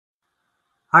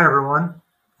Hi, everyone.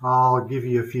 I'll give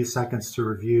you a few seconds to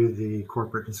review the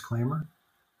corporate disclaimer.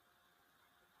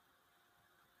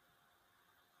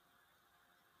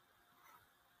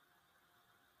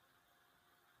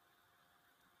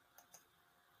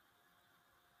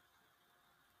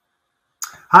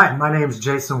 Hi, my name is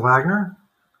Jason Wagner.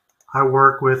 I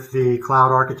work with the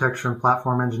cloud architecture and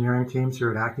platform engineering teams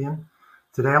here at Actian.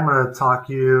 Today, I'm going to talk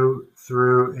you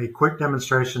through a quick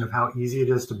demonstration of how easy it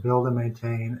is to build and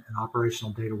maintain an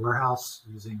operational data warehouse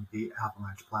using the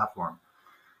Avalanche platform.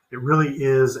 It really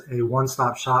is a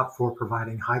one-stop shop for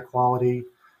providing high quality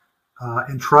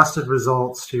and trusted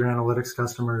results to your analytics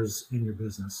customers in your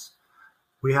business.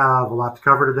 We have a lot to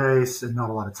cover today and not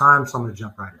a lot of time, so I'm going to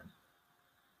jump right in.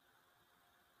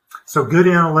 So good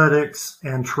analytics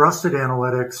and trusted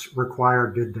analytics require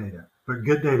good data, but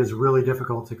good data is really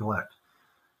difficult to collect.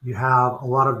 You have a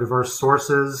lot of diverse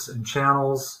sources and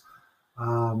channels,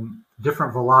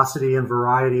 different velocity and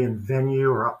variety and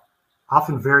venue are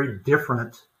often very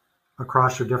different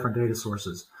across your different data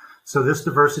sources. So this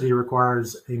diversity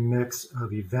requires a mix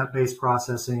of event-based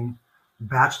processing,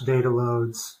 batch data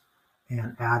loads,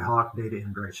 and ad hoc data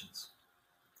integrations.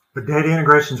 But data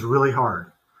integration is really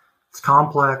hard. It's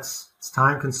complex, it's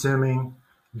time-consuming.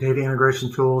 Data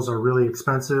integration tools are really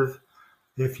expensive.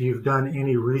 If you've done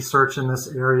any research in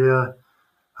this area,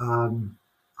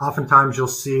 oftentimes you'll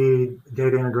see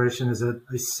data integration is at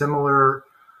a similar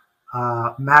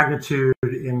magnitude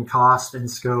in cost and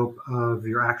scope of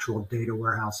your actual data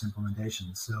warehouse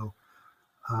implementation. So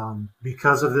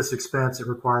because of this expense, it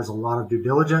requires a lot of due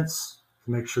diligence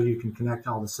to make sure you can connect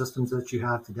all the systems that you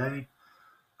have today.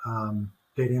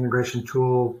 Data integration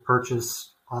tool purchase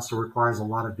also requires a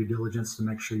lot of due diligence to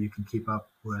make sure you can keep up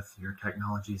with your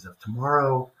technologies of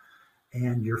tomorrow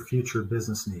and your future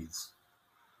business needs.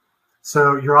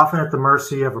 So you're often at the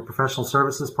mercy of a professional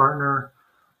services partner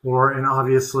or an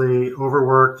obviously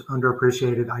overworked,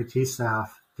 underappreciated IT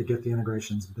staff to get the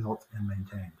integrations built and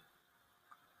maintained.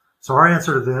 So our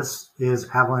answer to this is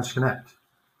Avalanche Connect.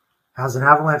 As an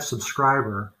Avalanche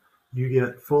subscriber, you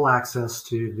get full access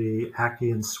to the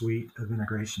Actian suite of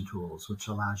integration tools, which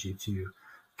allows you to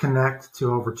connect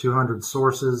to over 200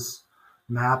 sources,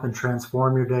 map and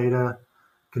transform your data,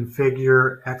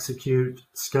 configure, execute,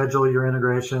 schedule your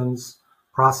integrations,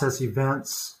 process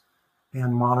events,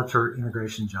 and monitor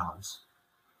integration jobs.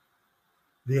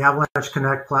 The Avalanche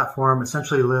Connect platform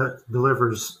essentially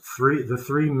delivers the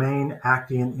three main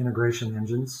Actian integration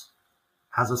engines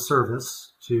as a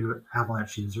service to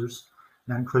Avalanche users.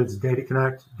 That includes Data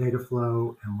Connect, Data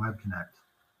Flow, and Web Connect.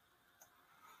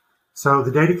 So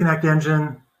the Data Connect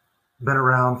engine, been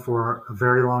around for a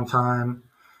very long time.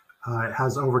 It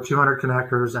has over 200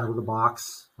 connectors out of the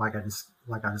box, like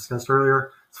I discussed earlier.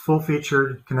 It's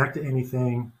full-featured, connect to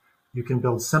anything. You can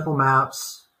build simple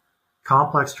maps,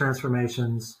 complex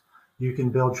transformations. You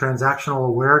can build transactional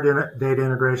aware data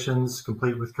integrations,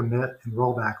 complete with commit and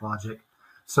rollback logic.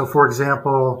 So for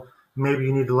example, maybe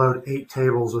you need to load 8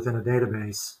 tables within a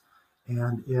database,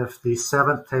 and if the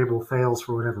 7th table fails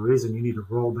for whatever reason, you need to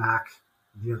roll back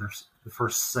the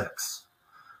first 6.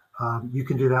 You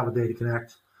can do that with Data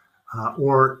Connect,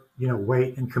 or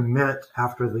wait and commit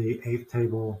after the 8th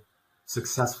table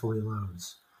successfully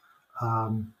loads.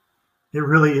 It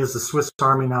really is the Swiss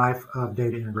Army knife of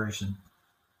data integration.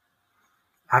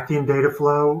 Actian Data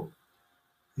Flow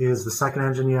is the second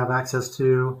engine you have access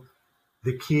to.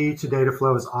 The key to data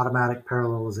flow is automatic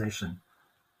parallelization.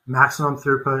 Maximum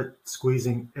throughput,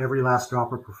 squeezing every last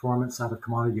drop of performance out of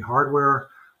commodity hardware,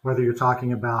 whether you're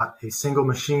talking about a single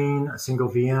machine, a single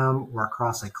VM, or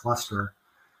across a cluster.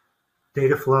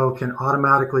 Data flow can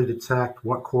automatically detect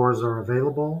what cores are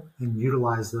available and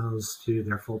utilize those to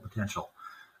their full potential.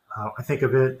 I think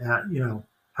of it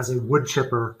as a wood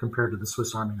chipper compared to the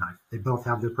Swiss Army knife. They both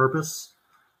have their purpose.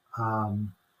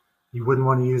 You wouldn't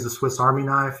want to use a Swiss Army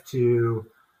knife to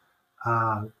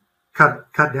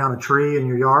cut down a tree in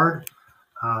your yard,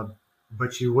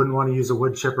 but you wouldn't want to use a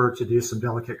wood chipper to do some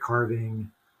delicate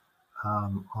carving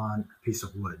on a piece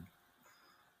of wood.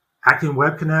 Actian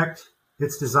Web Connect,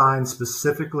 it's designed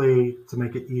specifically to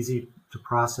make it easy to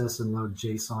process and load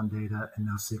JSON data and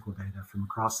NoSQL data from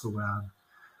across the web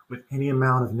with any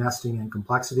amount of nesting and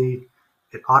complexity.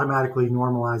 It automatically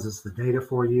normalizes the data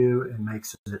for you and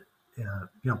makes it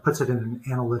puts it in an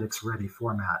analytics ready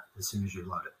format as soon as you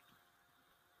load it.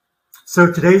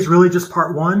 So today's really just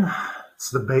part one. It's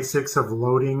the basics of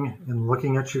loading and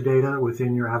looking at your data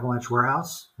within your Avalanche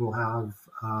warehouse. We'll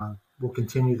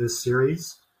continue this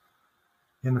series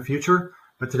in the future,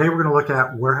 but today we're going to look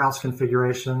at warehouse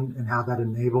configuration and how that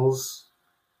enables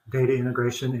data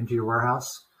integration into your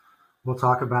warehouse. We'll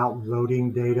talk about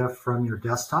loading data from your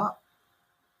desktop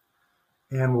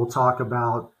and we'll talk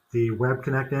about the Web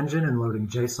Connect engine and loading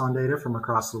JSON data from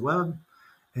across the web.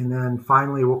 And then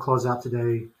finally, we'll close out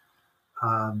today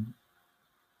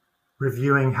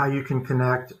reviewing how you can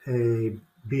connect a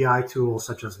BI tool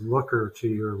such as Looker to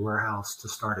your warehouse to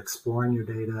start exploring your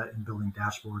data and building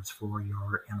dashboards for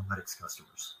your analytics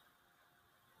customers.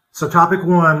 So topic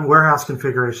 1, warehouse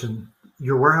configuration.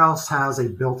 Your warehouse has a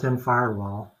built-in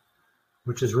firewall,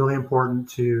 which is really important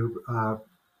to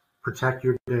protect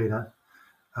your data.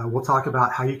 We'll talk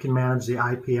about how you can manage the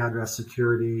IP address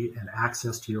security and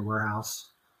access to your warehouse.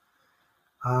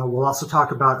 We'll also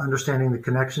talk about understanding the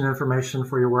connection information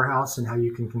for your warehouse and how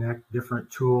you can connect different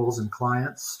tools and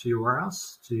clients to your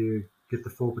warehouse to get the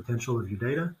full potential of your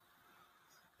data.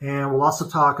 And we'll also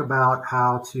talk about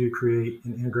how to create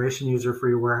an integration user for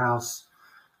your warehouse.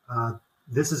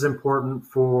 This is important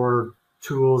for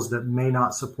tools that may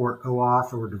not support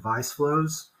OAuth or device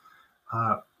flows,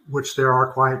 which there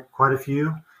are quite a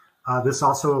few. This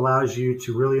also allows you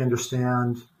to really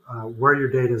understand where your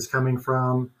data is coming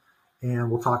from, and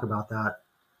we'll talk about that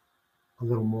a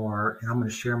little more. And I'm going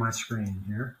to share my screen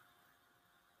here.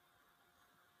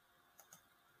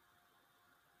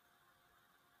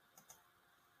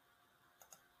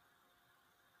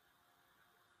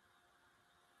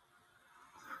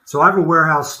 So I have a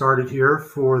warehouse started here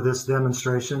for this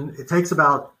demonstration. It takes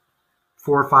about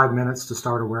 4 or 5 minutes to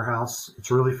start a warehouse. It's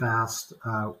really fast.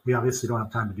 We obviously don't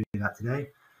have time to do that today,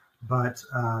 but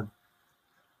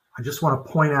I just want to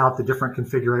point out the different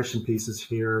configuration pieces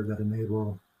here that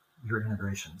enable your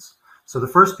integrations. So the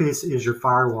first piece is your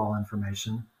firewall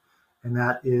information, and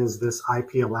that is this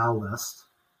IP allow list.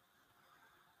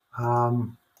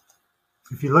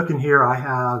 If you look in here, I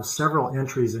have several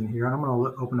entries in here, and I'm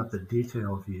going to open up the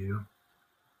detail view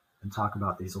and talk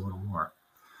about these a little more.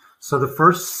 So the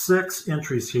first 6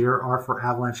 entries here are for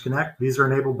Avalanche Connect. These are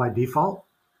enabled by default.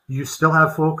 You still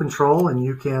have full control, and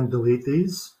you can delete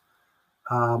these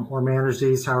or manage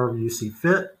these however you see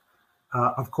fit.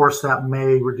 Of course, that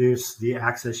may reduce the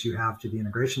access you have to the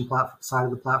integration side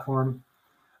of the platform.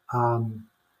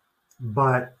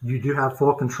 But you do have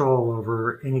full control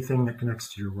over anything that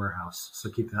connects to your warehouse.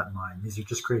 So keep that in mind. These are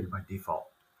just created by default.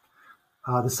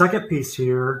 The second piece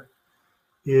here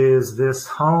is this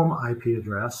home IP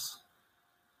address.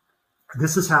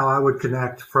 This is how I would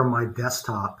connect from my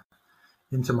desktop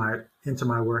into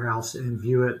my warehouse and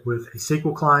view it with a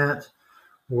SQL client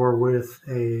or with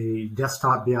a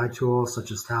desktop BI tool such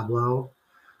as Tableau.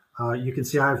 You can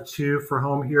see I have 2 for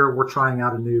home here. We're trying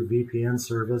out a new VPN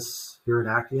service here at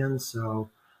Actian, so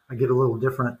I get a little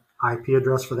different IP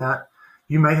address for that.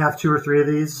 You may have 2 or 3 of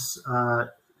these,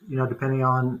 depending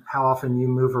on how often you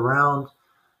move around.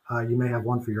 You may have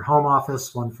one for your home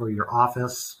office, one for your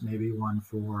office, maybe one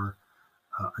for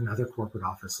another corporate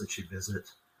office that you visit.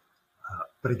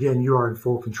 But again, you are in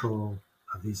full control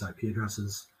of these IP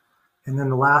addresses. And then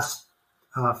the last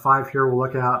 5 here we'll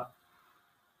look at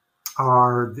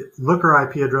are the Looker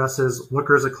IP addresses.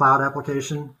 Looker is a cloud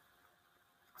application,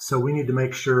 so we need to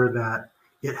make sure that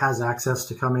it has access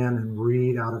to come in and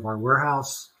read out of our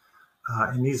warehouse.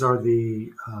 And these are the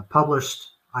published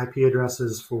IP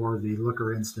addresses for the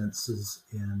Looker instances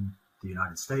in the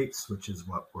United States, which is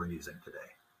what we're using today.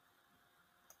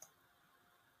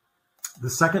 The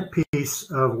second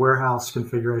piece of warehouse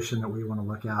configuration that we want to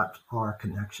look at are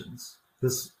connections.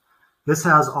 This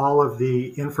has all of the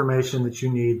information that you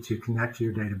need to connect to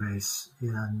your database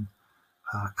in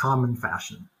common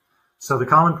fashion. So the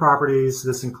common properties,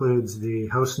 this includes the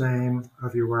host name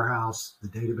of your warehouse, the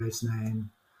database name,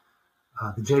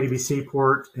 the JDBC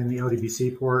port, and the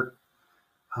ODBC port.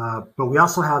 But we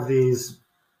also have these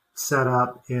set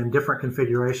up in different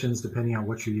configurations depending on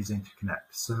what you're using to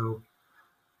connect. So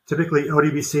typically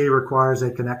ODBC requires a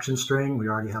connection string. We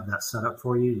already have that set up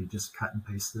for you. You just cut and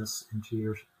paste this into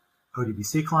your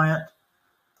ODBC client.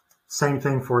 Same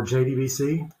thing for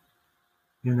JDBC.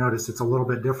 You'll notice it's a little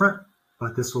bit different,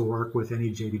 but this will work with any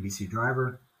JDBC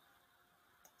driver.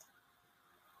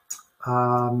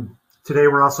 Today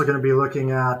we're also going to be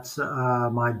looking at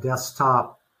my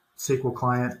desktop SQL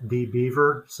client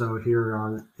dbeaver. So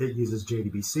here it uses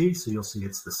JDBC, so you'll see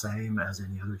it's the same as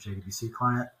any other JDBC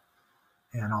client.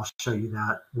 And I'll show you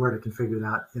where to configure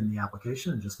that in the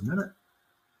application in just a minute.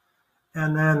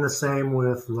 And then the same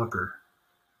with Looker.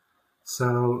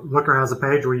 So Looker has a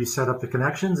page where you set up the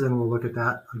connections, and we'll look at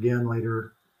that again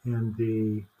later in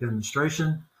the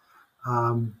demonstration.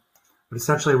 But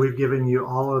essentially, we've given you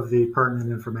all of the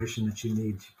pertinent information that you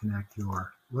need to connect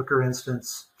your Looker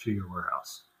instance to your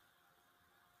warehouse.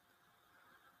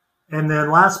 And then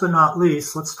last but not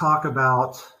least, let's talk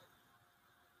about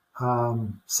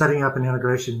setting up an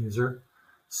integration user.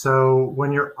 So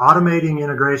when you're automating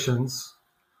integrations,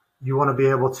 you want to be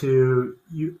able to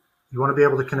you want to be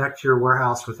able to connect to your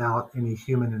warehouse without any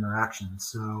human interaction.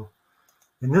 So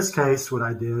in this case, what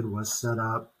I did was set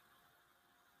up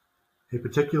a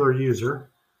particular user.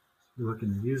 You look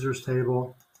in the users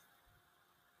table.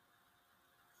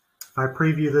 If I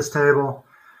preview this table,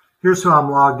 here's who I'm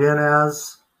logged in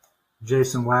as,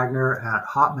 Jason Wagner at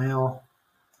Hotmail.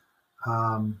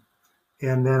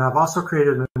 And then I've also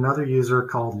created another user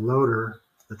called Loader,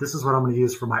 but this is what I'm going to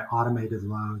use for my automated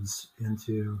loads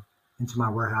into my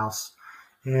warehouse.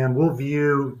 And we'll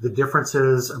view the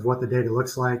differences of what the data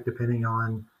looks like depending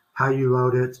on how you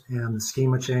load it and the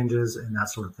schema changes and that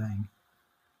sort of thing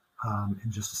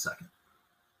in just a second.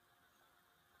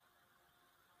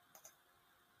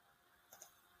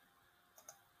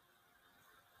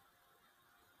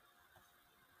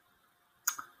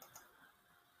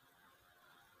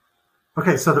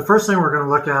 Okay, so the first thing we're going to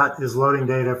look at is loading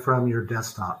data from your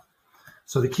desktop.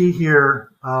 So the key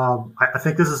here, I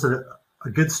think this is a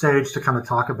good stage to kind of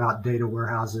talk about data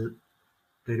warehouses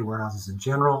in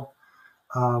general.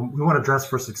 We want to dress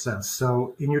for success.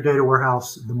 So in your data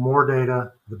warehouse, the more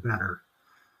data, the better.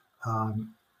 And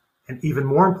even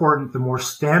more important, the more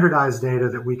standardized data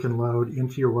that we can load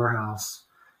into your warehouse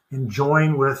and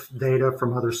join with data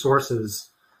from other sources,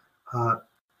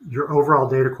 your overall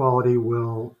data quality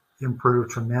will improve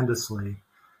tremendously.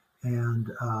 And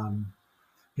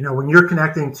you know, when you're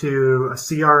connecting to a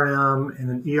CRM and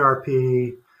an ERP,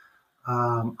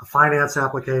 a finance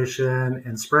application,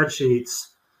 and spreadsheets,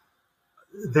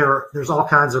 there's all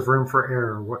kinds of room for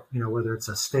error. You know, whether it's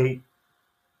a state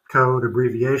code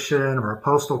abbreviation or a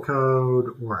postal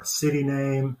code or a city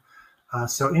name.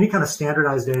 So any kind of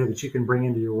standardized data that you can bring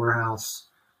into your warehouse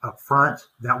up front,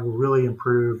 that will really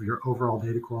improve your overall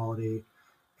data quality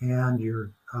and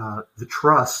your the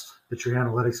trust that your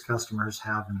analytics customers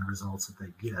have in the results that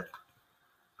they get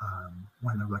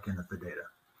when they're looking at the data.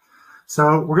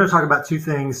 So we're going to talk about two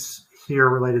things here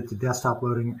related to desktop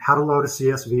loading: how to load a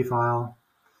CSV file,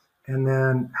 and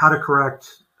then how to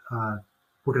correct.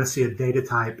 We're going to see a data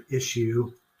type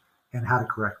issue and how to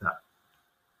correct that.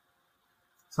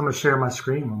 So I'm going to share my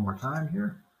screen one more time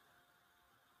here.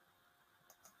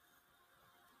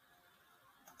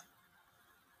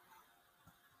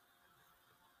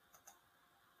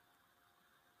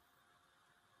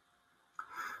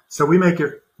 So we make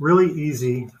it really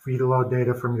easy for you to load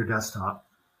data from your desktop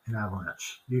in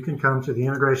Avalanche. You can come to the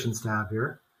Integrations tab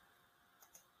here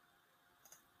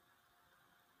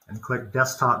and click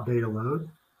Desktop Data Load.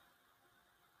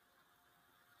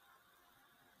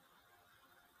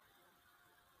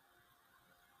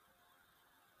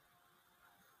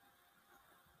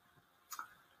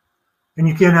 And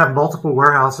you can have multiple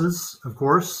warehouses, of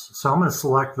course. So I'm going to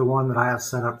select the one that I have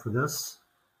set up for this,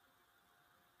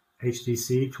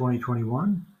 HDC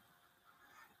 2021.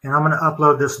 And I'm going to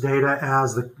upload this data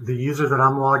as the user that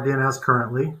I'm logged in as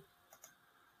currently.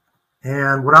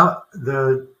 And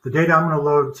the data I'm going to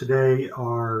load today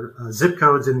are zip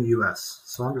codes in the US.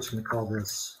 So I'm just going to call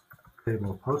this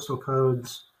table of postal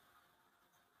codes.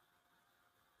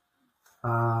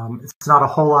 It's not a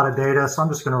whole lot of data, so I'm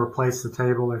just going to replace the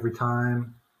table every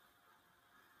time.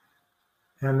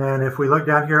 And then if we look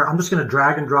down here, I'm just going to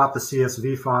drag and drop the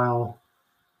CSV file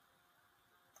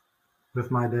with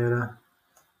my data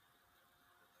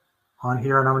on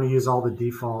here, and I'm going to use all the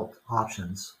default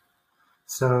options.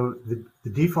 So the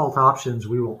default options,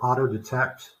 we will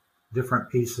auto-detect different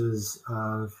pieces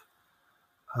of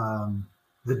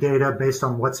the data based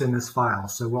on what's in this file.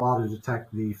 So we'll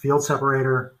auto-detect the field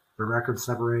separator, the record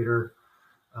separator,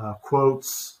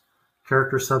 quotes,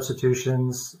 character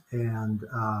substitutions, and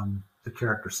the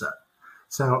character set.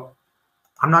 So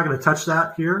I'm not going to touch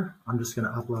that here. I'm just going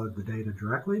to upload the data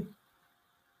directly.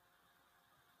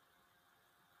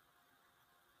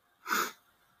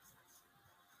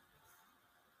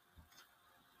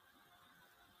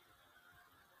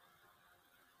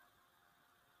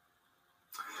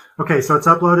 Okay, so it's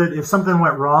uploaded. If something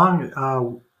went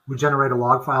wrong, we generate a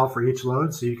log file for each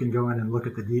load, so you can go in and look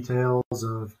at the details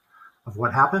of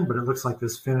what happened, but it looks like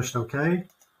this finished okay.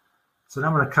 So now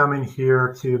I'm going to come in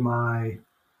here to my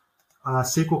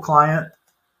SQL client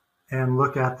and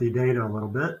look at the data a little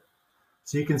bit.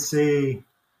 So you can see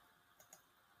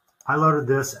I loaded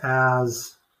this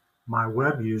as my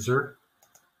web user,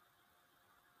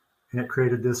 and it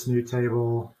created this new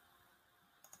table,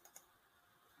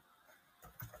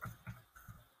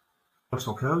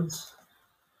 postal codes.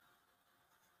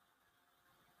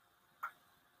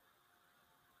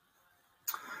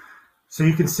 So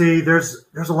you can see there's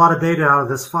a lot of data out of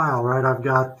this file, right? I've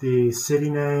got the city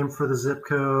name for the zip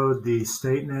code, the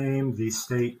state name, the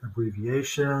state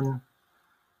abbreviation,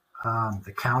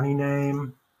 the county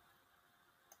name,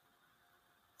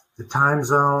 the time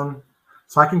zone.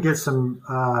 So I can get some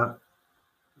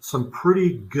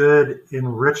pretty good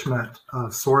enrichment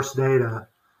of source data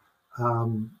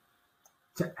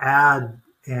to add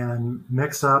and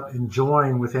mix up and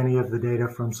join with any of the data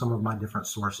from some of my different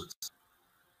sources.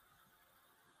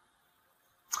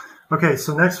 Okay,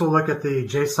 so next we'll look at the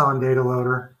JSON data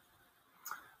loader.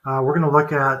 We're going to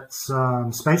look at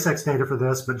some SpaceX data for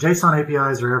this, but JSON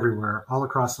APIs are everywhere, all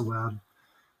across the web.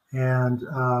 And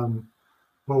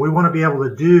what we want to be able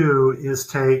to do is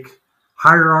take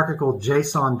hierarchical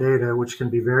JSON data, which can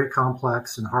be very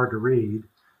complex and hard to read,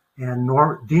 and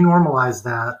denormalize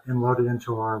that and load it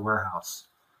into our warehouse.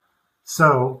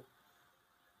 So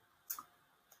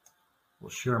we'll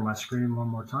share my screen one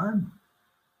more time.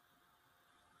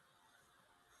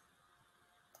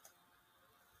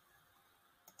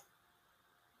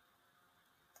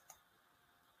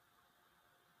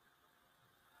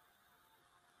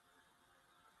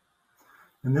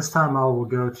 And this time I will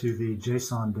go to the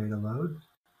JSON data load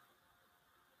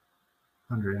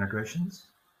under integrations.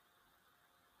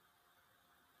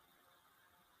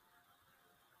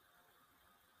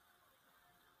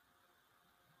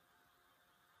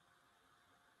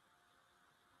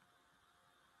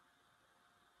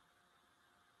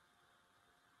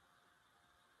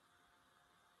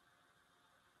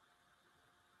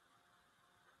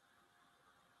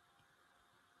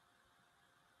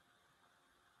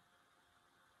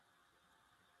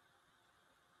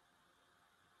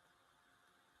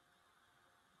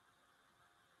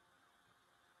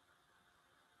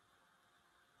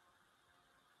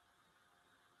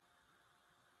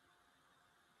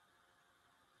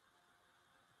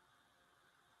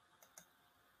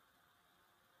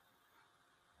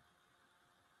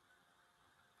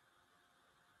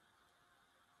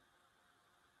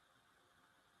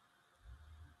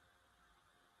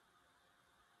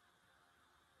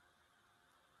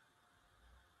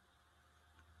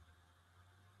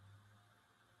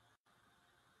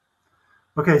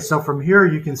 Okay, so from here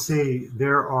you can see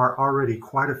there are already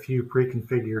quite a few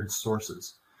pre-configured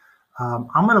sources.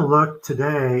 I'm going to look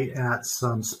today at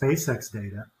some SpaceX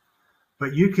data,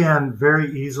 but you can very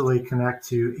easily connect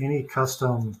to any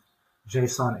custom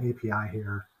JSON API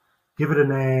here. Give it a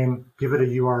name, give it a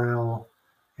URL,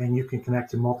 and you can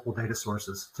connect to multiple data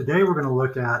sources. Today we're going to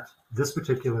look at this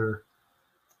particular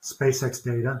SpaceX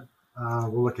data.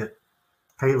 We'll look at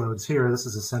payloads here. This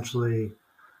is essentially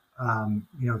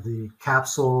the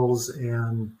capsules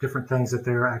and different things that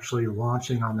they're actually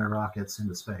launching on their rockets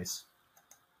into space.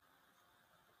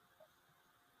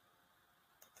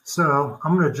 So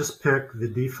I'm going to just pick the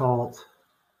default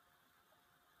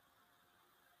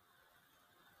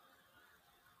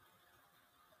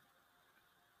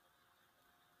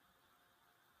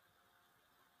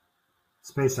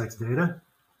SpaceX data.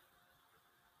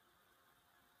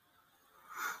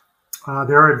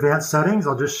 There are advanced settings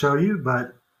I'll just show you,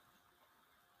 but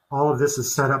all of this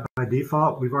is set up by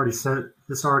default. We've already set,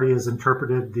 this already has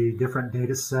interpreted the different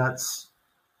data sets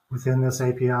within this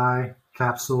API,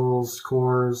 capsules,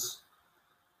 cores.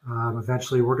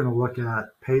 Eventually we're going to look at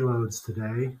payloads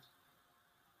today,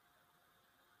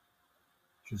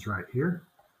 which is right here.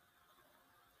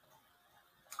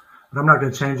 But I'm not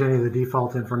going to change any of the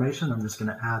default information. I'm just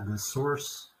going to add this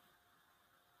source.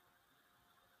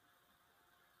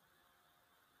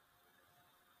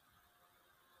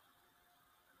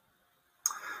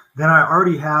 Then I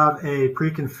already have a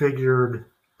pre-configured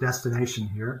destination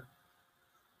here.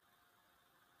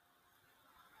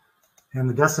 And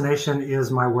the destination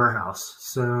is my warehouse.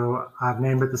 So I've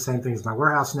named it the same thing as my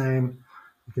warehouse name.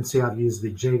 You can see I've used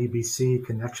the JDBC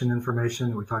connection information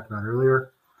that we talked about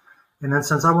earlier. And then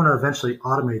since I want to eventually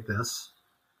automate this,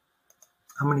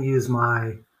 I'm going to use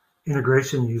my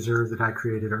integration user that I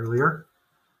created earlier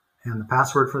and the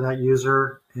password for that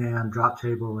user and drop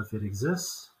table if it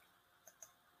exists.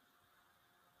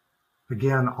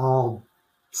 Again, all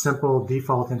simple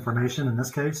default information in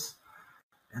this case.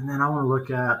 And then I want to look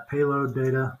at payload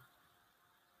data.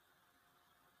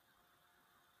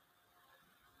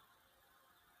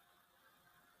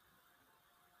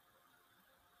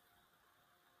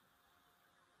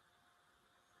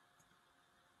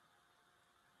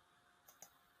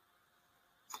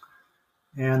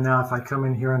 And now if I come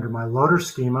in here under my loader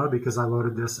schema, because I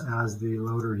loaded this as the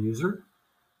loader user,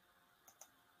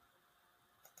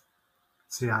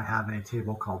 see I have a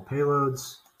table called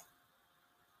payloads.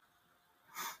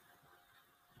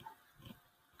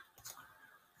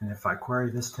 And if I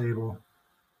query this table,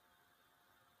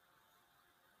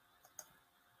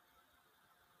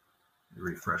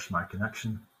 refresh my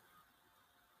connection.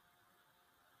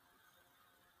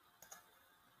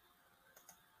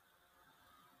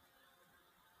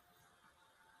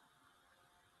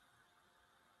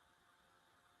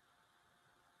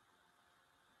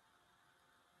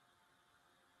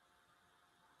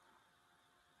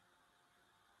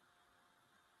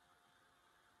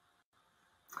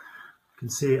 You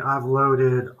can see I've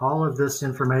loaded all of this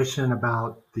information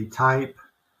about the type,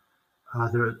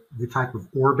 the type of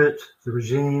orbit, the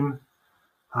regime,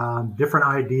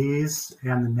 different IDs,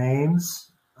 and the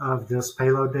names of this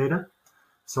payload data.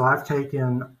 So I've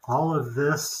taken all of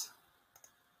this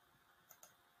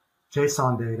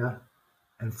JSON data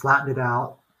and flattened it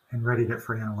out and readied it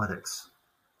for analytics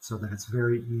so that it's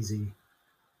very easy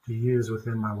to use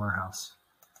within my warehouse.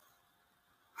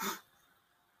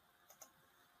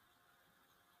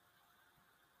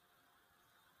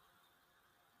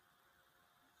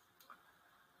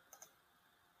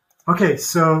 Okay,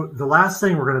 so the last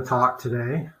thing we're going to talk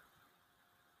today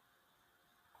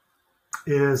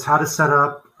is how to set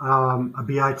up a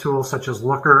BI tool such as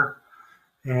Looker.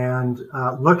 And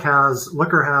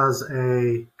Looker has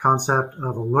a concept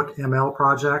of a Look ML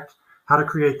project, how to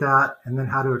create that, and then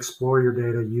how to explore your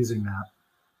data using that.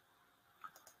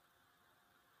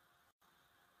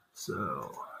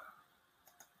 So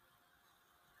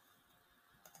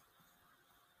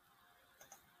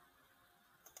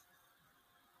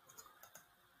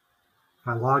if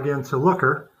I log into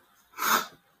Looker, I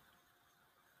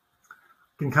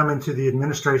can come into the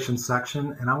administration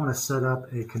section, and I want to set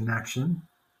up a connection.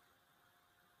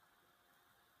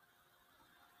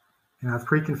 And I've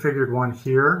pre-configured one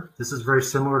here. This is very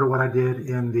similar to what I did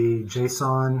in the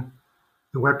JSON,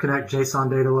 the Web Connect JSON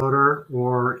data loader,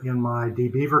 or in my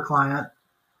dbeaver client.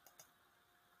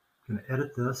 I'm going to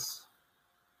edit this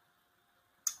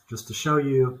just to show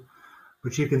you.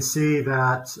 But you can see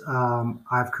that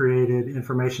I've created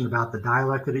information about the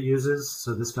dialect that it uses.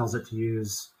 So this tells it to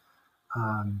use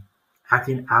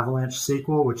Actian Avalanche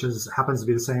SQL, which happens to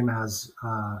be the same as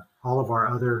all of our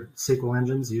other SQL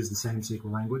engines use the same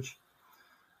SQL language.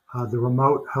 The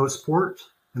remote host port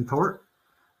and port,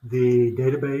 the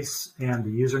database, and the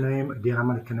username. Again, I'm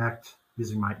going to connect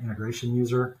using my integration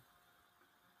user.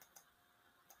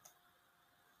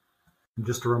 And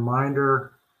just a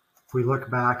reminder, if we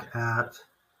look back at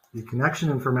the connection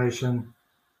information,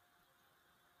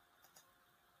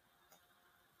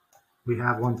 we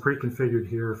have one pre-configured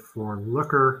here for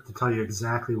Looker to tell you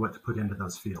exactly what to put into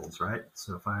those fields, right?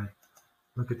 So if I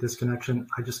look at this connection,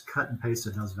 I just cut and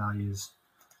pasted those values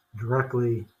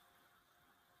directly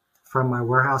from my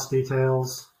warehouse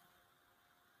details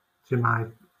to my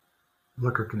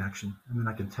Looker connection. And then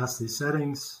I can test these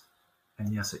settings,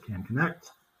 and yes, it can connect.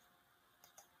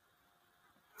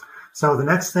 So the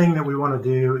next thing that we want to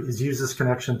do is use this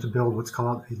connection to build what's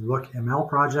called a Look ML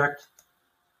project.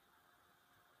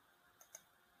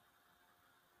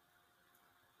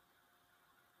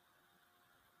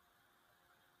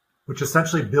 Which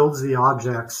essentially builds the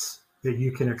objects that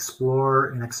you can explore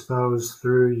and expose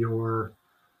through your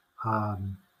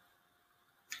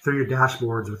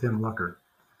dashboards within Looker.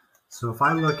 So if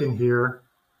I look in here,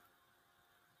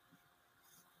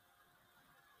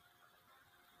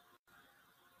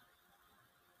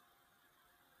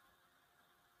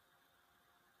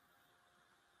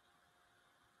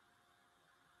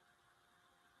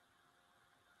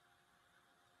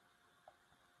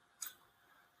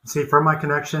 see from my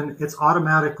connection, it's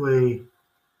automatically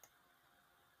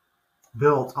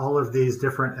built all of these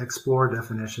different explore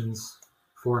definitions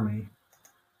for me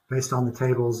based on the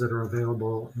tables that are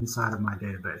available inside of my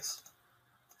database.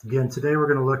 Again, today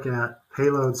we're going to look at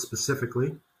payloads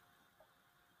specifically.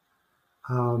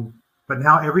 But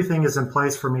now everything is in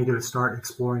place for me to start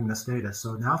exploring this data.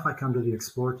 So now if I come to the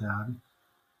Explore tab,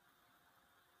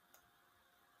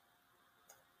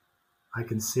 I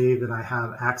can see that I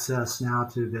have access now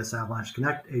to this Avalanche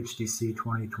Connect HDC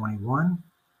 2021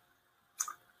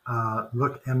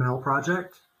 Look ML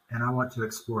project, and I want to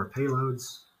explore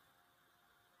payloads.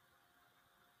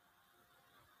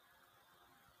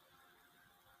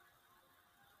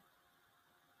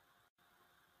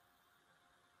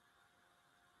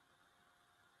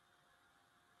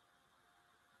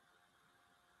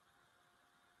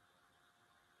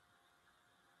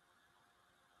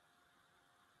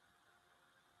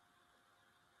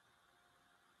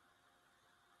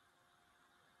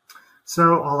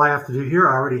 So all I have to do here,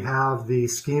 I already have the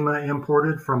schema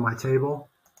imported from my table.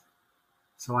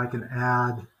 So I can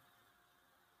add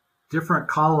different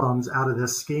columns out of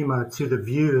this schema to the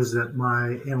views that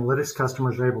my analytics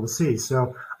customers are able to see.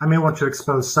 So I may want to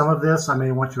expose some of this, I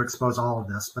may want to expose all of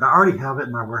this, but I already have it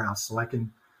in my warehouse, so I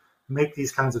can make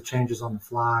these kinds of changes on the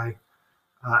fly,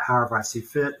 however I see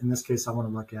fit. In this case, I want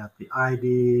to look at the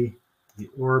ID, the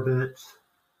orbit,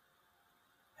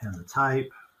 and the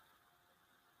type.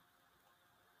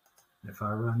 If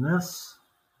I run this,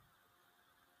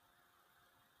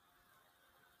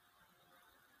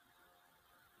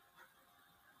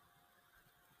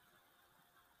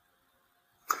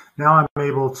 now I'm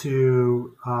able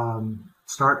to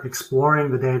start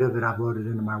exploring the data that I've loaded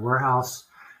into my warehouse,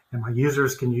 and my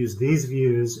users can use these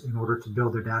views in order to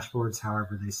build their dashboards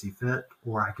however they see fit,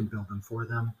 or I can build them for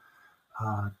them,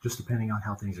 just depending on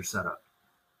how things are set up.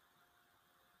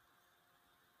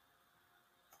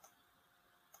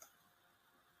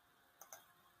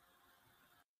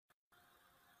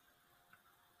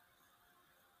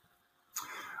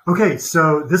 Okay,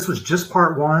 so this was just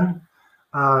part one.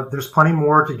 There's plenty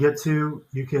more to get to.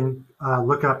 You can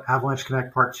look up Avalanche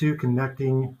Connect Part 2,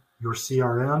 Connecting Your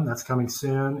CRM. That's coming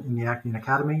soon in the Actian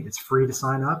Academy. It's free to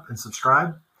sign up and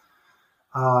subscribe.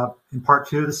 In Part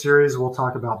 2 of the series, we'll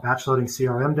talk about batch loading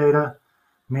CRM data,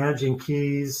 managing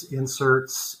keys,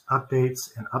 inserts,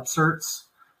 updates, and upserts,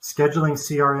 scheduling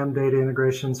CRM data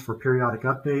integrations for periodic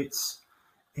updates,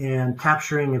 and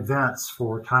capturing events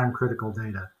for time-critical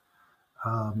data.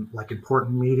 Like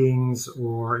important meetings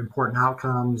or important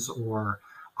outcomes or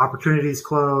opportunities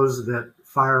closed that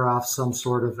fire off some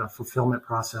sort of a fulfillment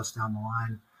process down the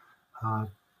line.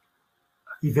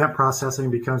 Event processing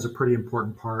becomes a pretty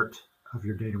important part of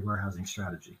your data warehousing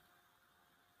strategy.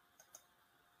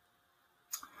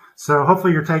 So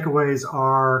hopefully your takeaways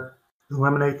are: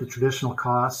 eliminate the traditional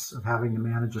costs of having to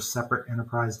manage a separate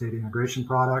enterprise data integration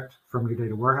product from your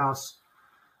data warehouse.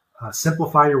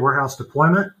 Simplify your warehouse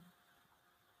deployment.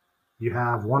 You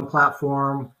have one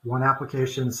platform, one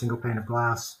application, a single pane of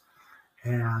glass,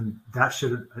 and that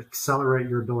should accelerate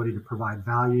your ability to provide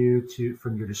value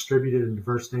from your distributed and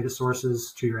diverse data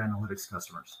sources to your analytics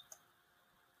customers.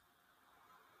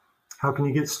 How can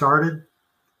you get started?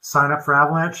 Sign up for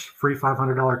Avalanche, free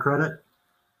 $500 credit.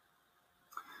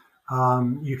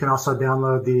 You can also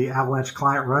download the Avalanche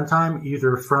client runtime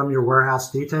either from your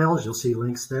warehouse details, you'll see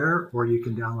links there, or you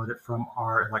can download it from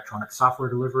our electronic software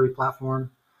delivery platform.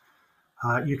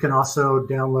 You can also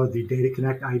download the Data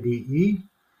Connect IDE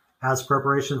as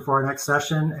preparation for our next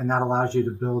session, and that allows you to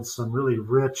build some really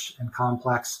rich and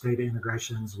complex data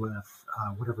integrations with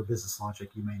whatever business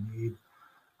logic you may need.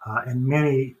 And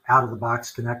many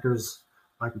out-of-the-box connectors,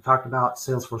 like we talked about: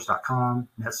 Salesforce.com,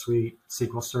 NetSuite,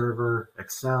 SQL Server,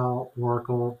 Excel,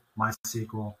 Oracle,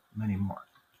 MySQL, many more.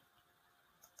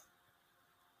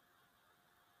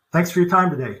 Thanks for your time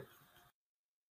today.